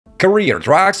Career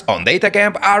tracks on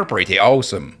DataCamp are pretty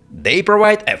awesome. They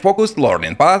provide a focused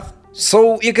learning path,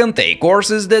 so you can take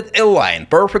courses that align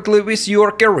perfectly with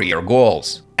your career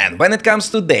goals. And when it comes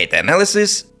to data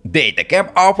analysis,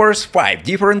 DataCamp offers 5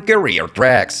 different career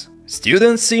tracks.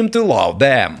 Students seem to love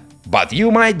them. But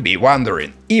you might be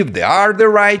wondering if they are the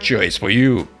right choice for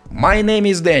you. My name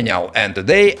is Daniel, and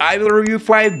today I will review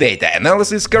 5 data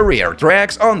analysis career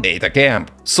tracks on DataCamp.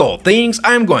 So things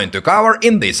I'm going to cover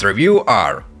in this review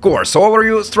are course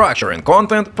overview, structure and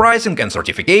content, pricing and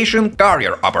certification,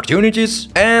 career opportunities,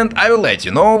 and I will let you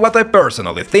know what I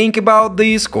personally think about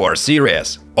this course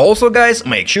series. Also guys,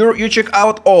 make sure you check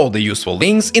out all the useful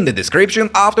links in the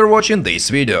description after watching this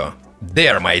video.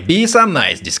 There might be some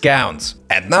nice discounts.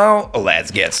 And now let's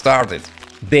get started.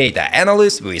 Data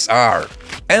Analyst with R.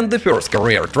 And the first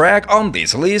career track on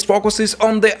this list focuses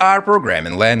on the R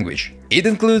programming language. It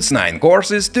includes 9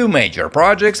 courses, 2 major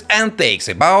projects, and takes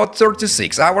about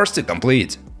 36 hours to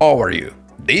complete. Overview.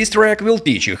 This track will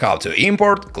teach you how to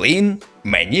import, clean,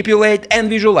 manipulate and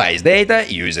visualize data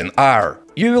using R.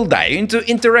 You will dive into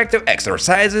interactive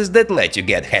exercises that let you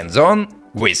get hands-on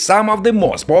with some of the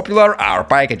most popular R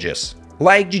packages,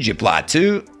 like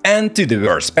ggplot2 and 2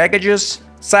 diverse packages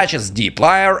such as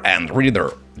dplyr and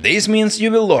reader. This means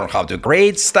you will learn how to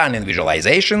create stunning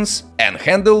visualizations and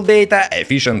handle data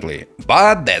efficiently.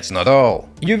 But that's not all.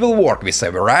 You will work with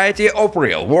a variety of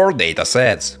real-world data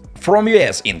sets, from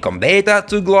US income data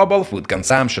to global food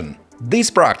consumption.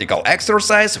 This practical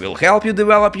exercise will help you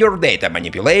develop your data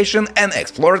manipulation and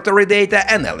exploratory data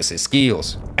analysis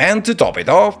skills. And to top it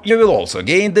off, you will also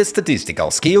gain the statistical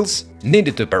skills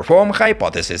needed to perform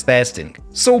hypothesis testing.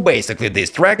 So basically this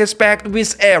track is packed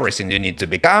with everything you need to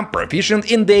become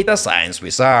proficient in data science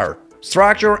with R,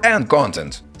 structure and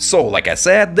content. So like I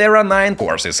said, there are 9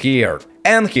 courses here.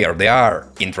 And here they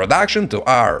are: Introduction to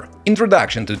R,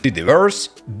 Introduction to Diverse,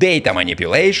 Data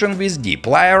Manipulation with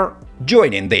dplyr,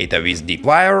 Joining data with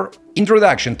dplyr,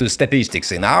 Introduction to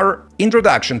Statistics in R,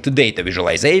 Introduction to Data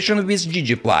Visualization with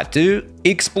ggplot2,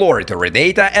 Exploratory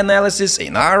Data Analysis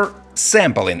in R,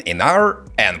 Sampling in R,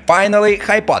 and finally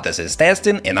Hypothesis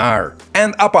Testing in R.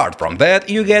 And apart from that,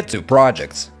 you get 2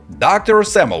 projects: Dr.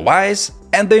 Semmelweis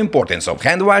and the Importance of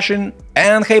Hand Washing,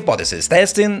 and Hypothesis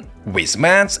Testing with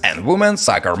men's and women's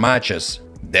soccer matches.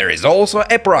 There is also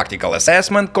a practical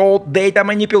assessment called Data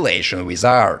Manipulation with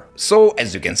R. So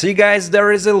as you can see guys,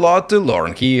 there is a lot to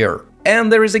learn here. And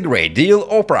there is a great deal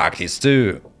of practice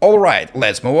too. Alright,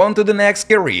 let's move on to the next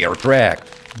career track: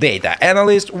 Data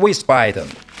Analyst with Python.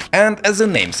 And as the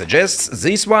name suggests,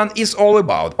 this one is all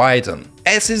about Python.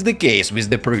 As is the case with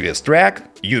the previous track,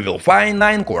 you will find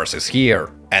 9 courses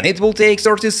here, and it will take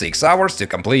 36 hours to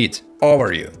complete.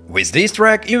 Overview. With this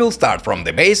track, you will start from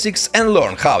the basics and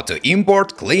learn how to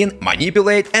import, clean,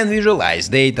 manipulate and visualize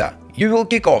data. You will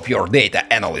kick off your data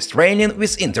analyst training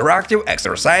with interactive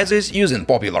exercises using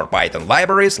popular Python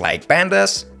libraries like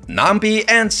Pandas, NumPy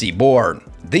and Seaborn.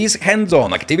 These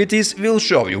hands-on activities will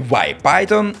show you why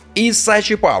Python is such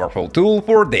a powerful tool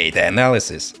for data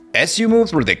analysis. As you move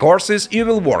through the courses, you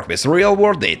will work with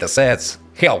real-world data sets,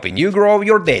 helping you grow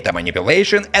your data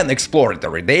manipulation and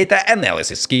exploratory data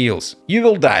analysis skills. You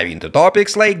will dive into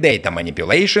topics like data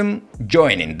manipulation,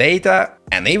 joining data,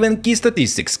 and even key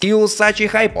statistics skills such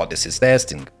as hypothesis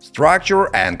testing,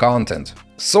 structure and content.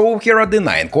 So here are the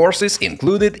 9 courses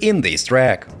included in this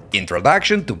track: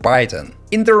 Introduction to Python,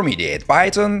 Intermediate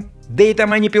Python, Data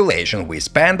Manipulation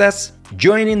with Pandas,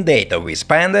 Joining data with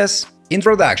Pandas,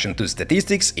 Introduction to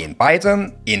Statistics in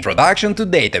Python, Introduction to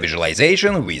Data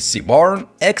Visualization with Seaborn,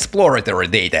 Exploratory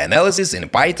Data Analysis in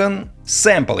Python,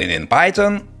 Sampling in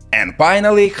Python, and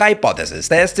finally Hypothesis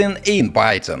Testing in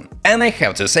Python. And I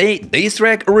have to say, this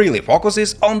track really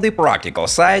focuses on the practical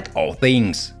side of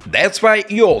things. That's why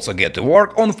you also get to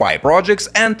work on 5 projects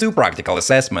and 2 practical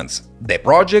assessments. The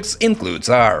projects includes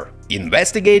are: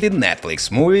 Investigating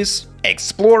Netflix movies,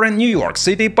 Exploring New York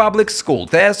City public school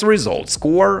test result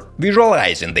score,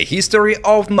 Visualizing the history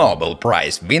of Nobel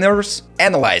Prize winners,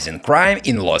 Analyzing crime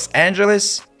in Los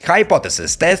Angeles,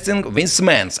 Hypothesis Testing with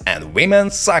men's and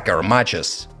women's soccer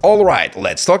matches. Alright,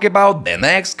 let's talk about the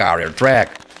next career track: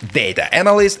 Data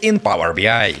Analyst in Power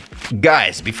BI.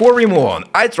 Guys, before we move on,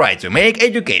 I try to make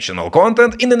educational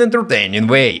content in an entertaining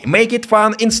way, make it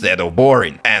fun instead of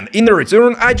boring. And in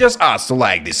return, I just ask to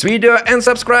like this video and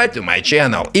subscribe to my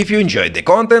channel if you enjoyed the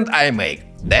content I make.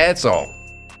 That's all.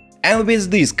 And with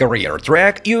this career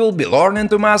track, you will be learning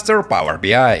to master Power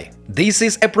BI. This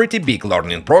is a pretty big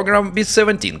learning program with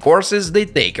 17 courses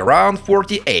that take around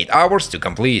 48 hours to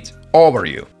complete.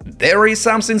 Overview. There is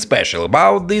something special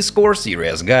about this course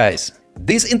series, guys.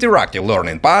 This interactive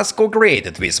learning path,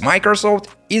 co-created with Microsoft,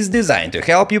 is designed to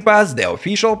help you pass the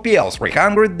official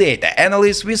PL300 Data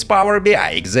Analyst with Power BI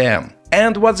exam.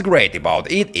 And what's great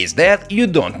about it is that you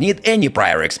don't need any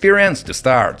prior experience to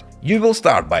start. You will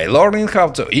start by learning how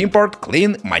to import,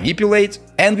 clean, manipulate,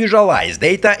 and visualize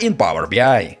data in Power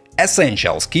BI.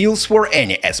 Essential skills for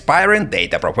any aspiring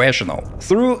data professional.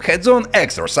 Through hands-on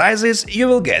exercises, you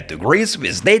will get to grips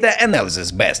with data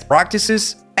analysis best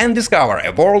practices and discover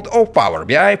a world of Power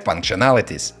BI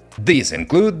functionalities. These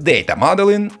include data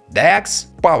modeling, DAX,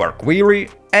 Power Query,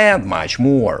 and much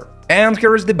more. And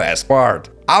here's the best part.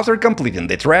 After completing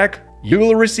the track, you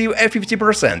will receive a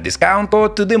 50% discount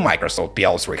code to the Microsoft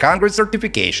PL300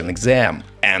 certification exam.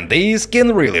 And this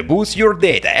can really boost your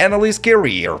data analyst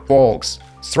career, folks.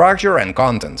 Structure and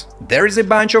content. There is a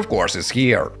bunch of courses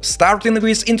here, starting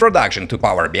with Introduction to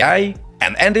Power BI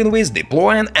and ending with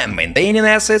deploying and maintaining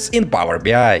assets in Power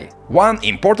BI. One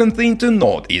important thing to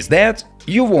note is that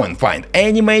you won't find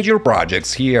any major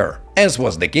projects here, as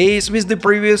was the case with the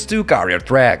previous two career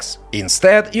tracks.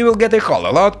 Instead, you will get a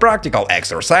whole lot practical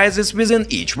exercises within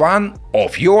each one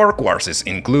of your courses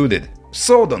included.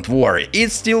 So don't worry,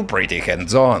 it's still pretty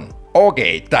hands-on.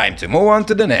 Okay, time to move on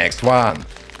to the next one.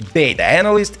 Data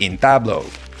Analyst in Tableau.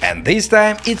 And this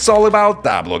time it's all about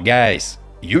Tableau, guys.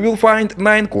 You will find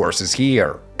 9 courses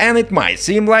here, and it might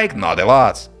seem like not a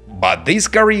lot. But this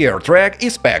career track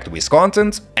is packed with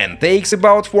content and takes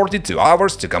about 42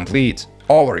 hours to complete.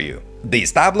 Overview.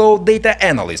 This Tableau Data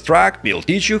Analyst track will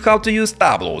teach you how to use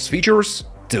Tableau's features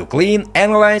to clean,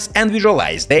 analyze and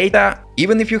visualize data,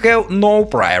 even if you have no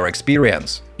prior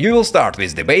experience. You will start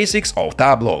with the basics of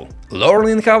Tableau,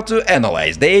 learning how to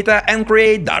analyze data and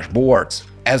create dashboards.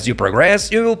 As you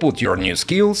progress, you will put your new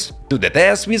skills to the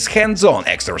test with hands-on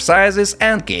exercises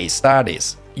and case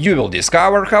studies. You will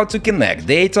discover how to connect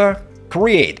data,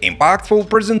 create impactful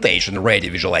presentation-ready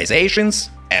visualizations,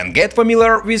 and get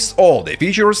familiar with all the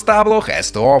features Tableau has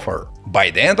to offer.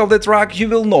 By the end of the track, you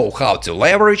will know how to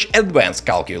leverage advanced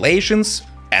calculations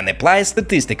and apply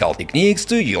statistical techniques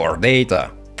to your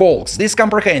data. Folks, this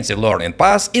comprehensive learning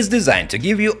path is designed to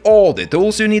give you all the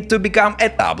tools you need to become a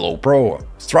Tableau pro.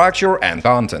 Structure and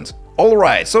content.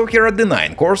 Alright, so here are the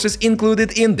 9 courses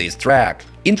included in this track.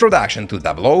 Introduction to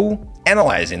Tableau,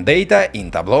 Analyzing data in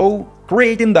Tableau,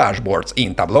 Creating dashboards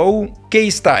in Tableau,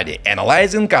 Case study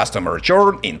Analyzing customer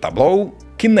churn in Tableau,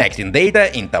 Connecting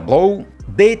data in Tableau,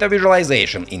 Data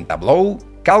visualization in Tableau,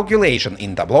 Calculation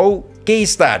in Tableau,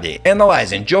 Case study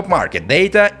Analyzing job market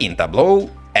data in Tableau,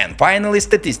 and finally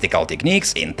statistical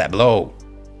techniques in Tableau.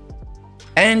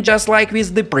 And just like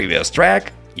with the previous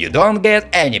track, you don't get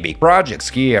any big projects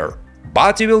here,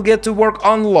 but you will get to work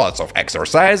on lots of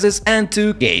exercises and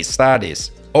 2 case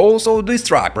studies. Also, this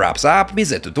track wraps up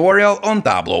with a tutorial on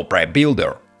Tableau Prep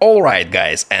Builder. Alright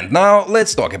guys, and now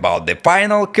let's talk about the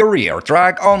final career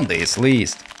track on this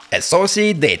list.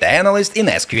 Associate Data Analyst in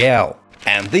SQL.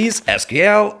 And this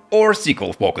SQL or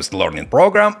SQL-focused learning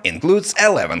program includes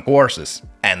 11 courses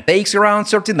and takes around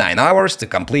 39 hours to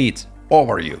complete.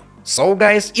 Overview. So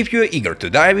guys, if you're eager to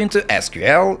dive into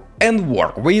SQL and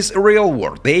work with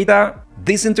real-world data,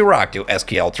 this interactive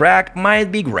SQL track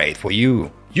might be great for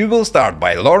you. You will start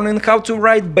by learning how to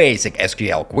write basic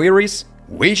SQL queries,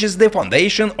 which is the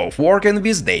foundation of working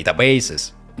with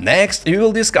databases. Next, you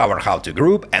will discover how to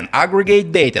group and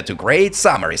aggregate data to create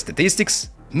summary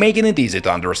statistics, making it easy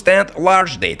to understand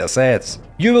large data sets.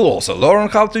 You will also learn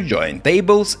how to join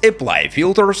tables, apply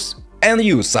filters, and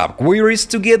use subqueries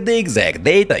to get the exact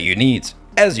data you need.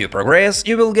 As you progress,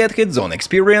 you will get hands-on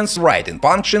experience writing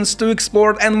functions to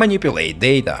export and manipulate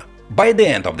data. By the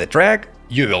end of the track,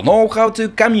 you will know how to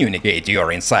communicate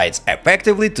your insights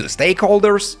effectively to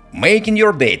stakeholders, making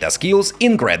your data skills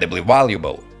incredibly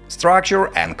valuable.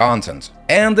 Structure and content.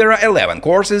 And there are 11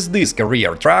 courses this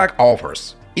career track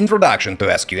offers. Introduction to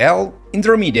SQL,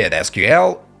 Intermediate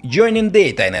SQL, Joining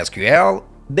data in SQL,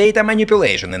 Data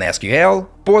manipulation in SQL,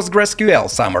 PostgreSQL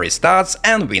summary stats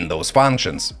and Windows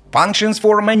functions, functions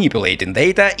for manipulating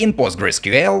data in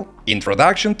PostgreSQL,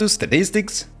 Introduction to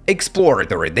statistics,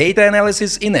 Exploratory data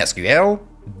analysis in SQL,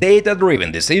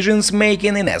 Data-driven decisions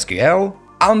making in SQL,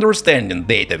 Understanding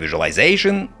data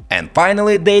visualization, and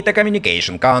finally data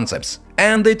communication concepts.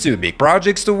 And the 2 big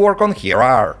projects to work on here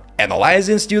are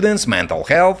Analyzing students' mental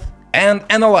health and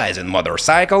Analyzing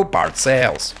motorcycle part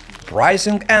sales,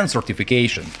 pricing and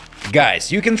certification.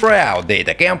 Guys, you can try out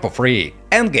DataCamp for free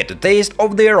and get a taste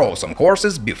of their awesome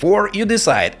courses before you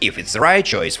decide if it's the right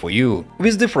choice for you.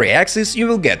 With the free access, you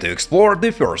will get to explore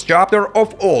the first chapter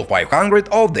of all 500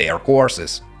 of their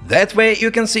courses. That way you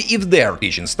can see if their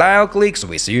teaching style clicks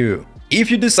with you. If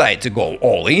you decide to go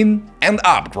all in and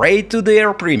upgrade to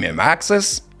their premium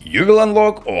access, you will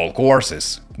unlock all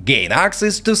courses, gain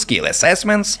access to skill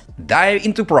assessments, dive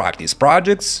into practice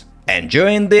projects, and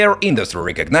join their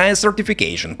industry-recognized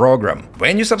certification program.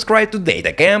 When you subscribe to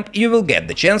DataCamp, you will get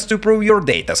the chance to prove your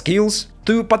data skills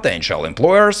to potential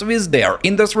employers with their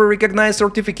industry-recognized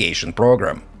certification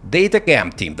program.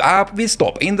 DataCamp teamed up with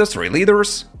top industry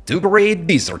leaders to create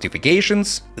these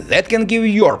certifications that can give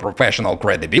your professional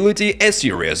credibility a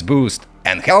serious boost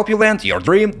and help you land your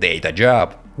dream data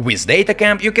job. With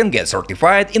DataCamp, you can get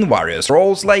certified in various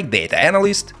roles like data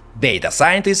analyst, data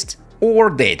scientist, or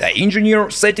data engineer,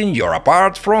 setting you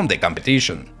apart from the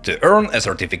competition. To earn a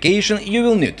certification, you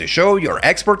will need to show your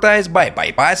expertise by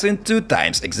bypassing 2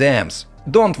 times exams.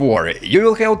 Don't worry, you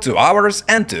will have 2 hours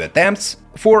and 2 attempts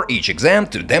for each exam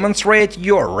to demonstrate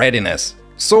your readiness.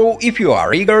 So, if you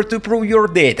are eager to prove your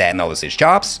data analysis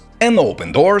chops and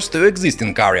open doors to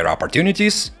existing career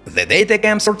opportunities, the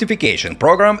DataCamp certification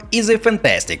program is a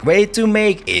fantastic way to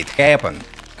make it happen.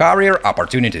 Career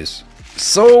opportunities.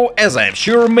 So, as I'm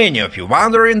sure many of you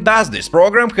wondering, does this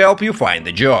program help you find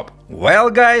a job?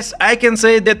 Well, guys, I can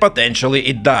say that potentially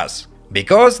it does.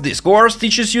 Because this course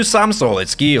teaches you some solid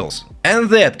skills. And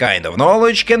that kind of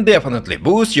knowledge can definitely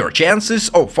boost your chances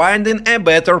of finding a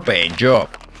better paying job.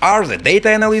 Are the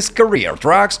data analyst career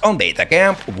tracks on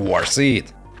DataCamp worth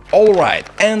it? Alright,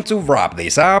 and to wrap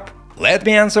this up, let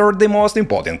me answer the most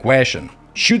important question.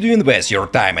 Should you invest your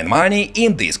time and money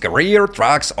in these career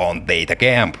tracks on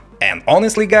DataCamp? And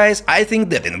honestly, guys, I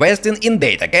think that investing in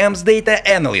DataCamp's data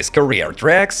analyst career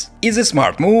tracks is a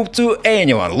smart move to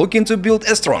anyone looking to build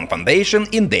a strong foundation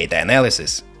in data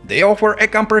analysis. They offer a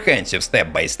comprehensive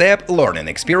step-by-step learning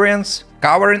experience,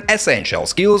 covering essential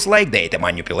skills like data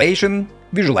manipulation,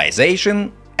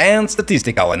 visualization, and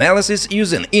statistical analysis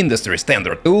using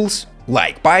industry-standard tools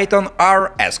like Python,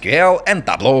 R, SQL, and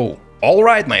Tableau.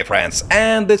 Alright, my friends,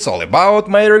 and that's all about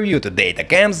my review to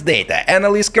DataCamp's data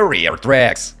analyst career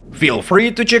tracks. Feel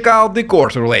free to check out the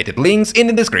course-related links in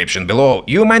the description below,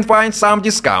 you might find some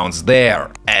discounts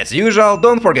there. As usual,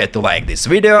 don't forget to like this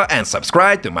video and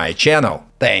subscribe to my channel.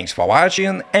 Thanks for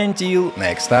watching, until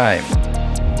next time.